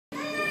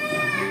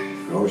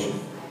Ocean.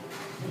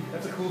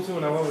 That's a cool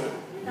tune, I love it.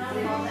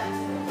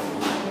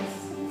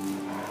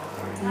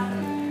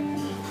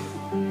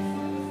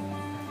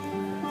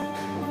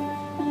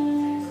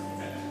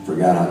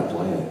 Forgot how to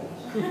play it.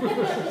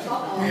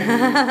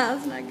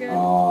 That's not good.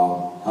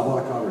 How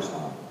about a cover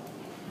song?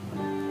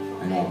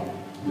 I know.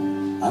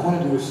 I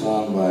want to do a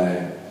song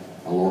by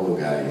a local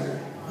guy here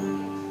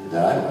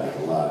that I like a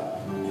lot.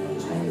 And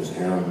his name is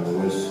Aaron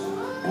Lewis.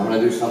 And I'm going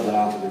to do something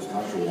off of his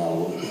country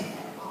album.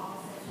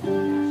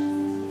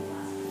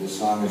 This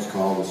song is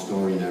called The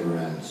Story Never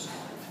Ends.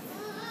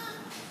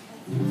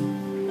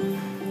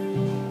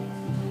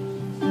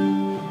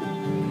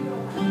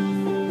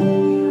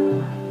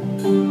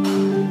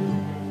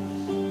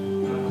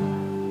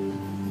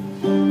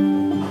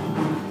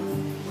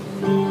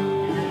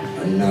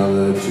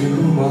 Another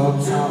 2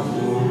 months on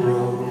the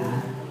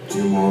road,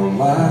 2 more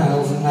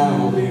miles and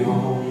I'll be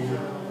home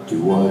to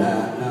what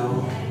I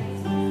know.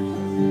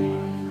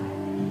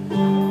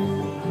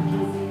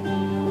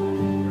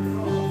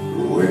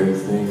 Where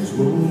things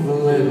move a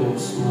little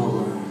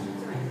slower,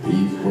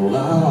 people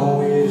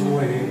always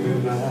wave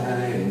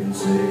goodbye and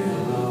say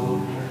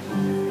hello.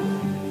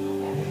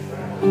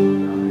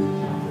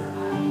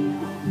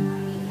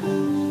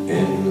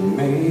 And the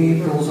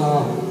maples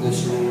on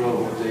this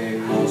road, they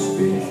must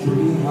be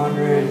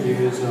 300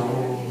 years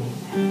old.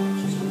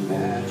 Just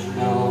imagine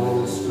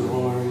all the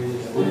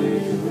stories they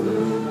could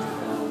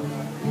tell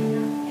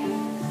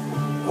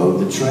of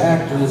the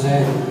tractors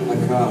and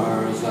the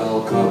cars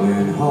all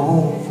coming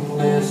home from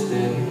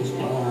Liston's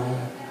bar,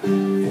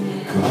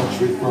 and the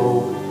country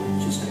folk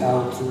just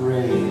out to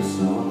raise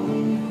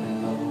some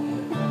hell,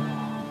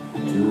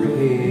 to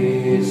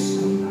raise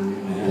some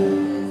hell.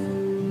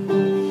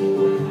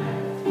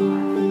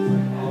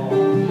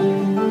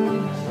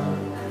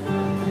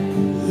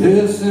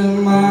 This is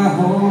my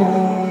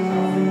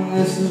home,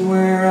 this is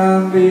where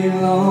I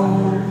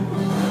belong,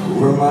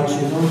 where my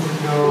children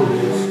go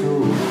to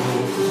school,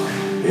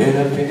 and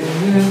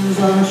opinions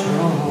are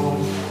strong,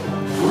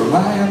 where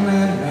my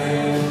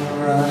amendment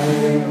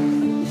right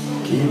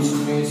keeps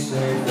me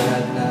safe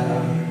at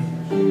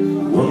night,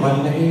 where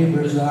my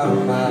neighbors are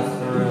my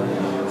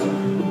friends,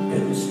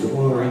 and the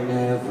story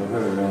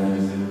never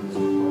ends.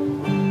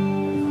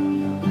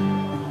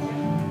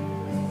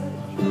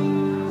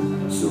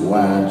 So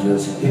I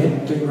just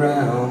hit the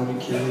ground and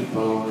keep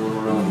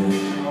on running.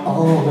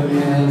 All of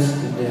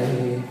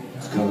yesterday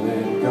is come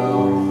and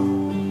gone.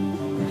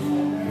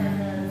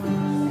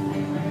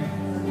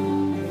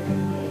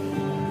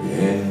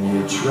 And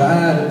you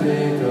try to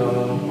pick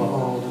up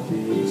all the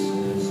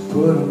pieces,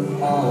 put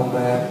them all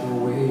back the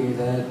way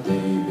that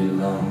they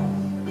belong.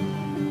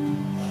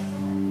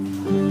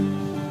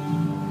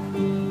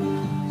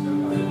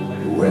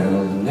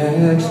 Well, the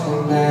next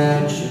thing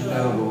that you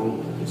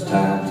know, it's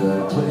time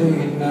to play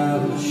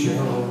another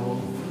show.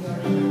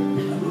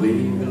 I'm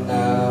leaving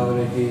out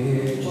of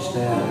here just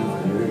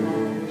after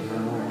home.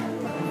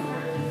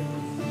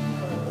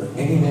 But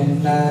ain't it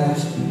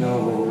nice to know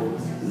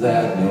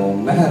that no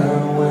matter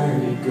where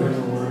you go,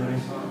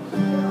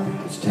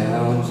 this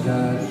town's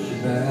got your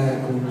back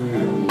when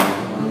you are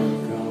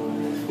gone,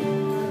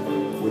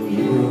 when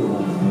you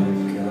are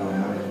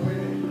gone.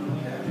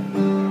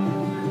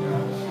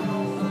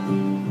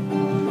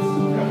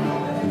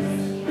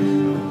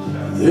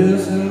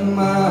 This is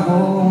my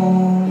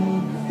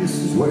home, this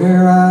is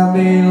where I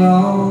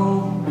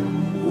belong,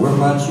 where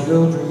my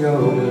children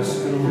go to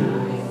school,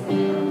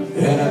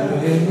 and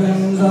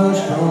opinions are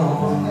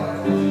strong,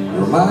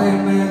 where my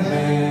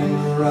amendment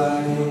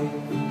right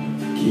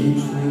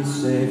keeps me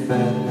safe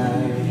at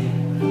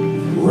night,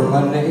 where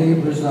my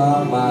neighbors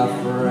are my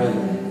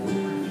friends,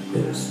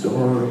 and the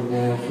story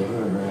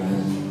never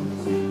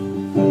ends.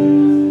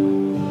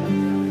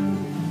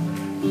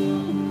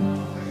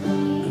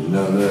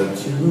 Another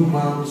 2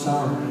 months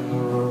on the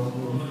road,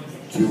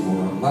 2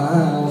 more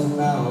miles and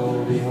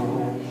I'll be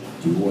home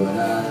to what I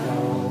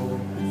know.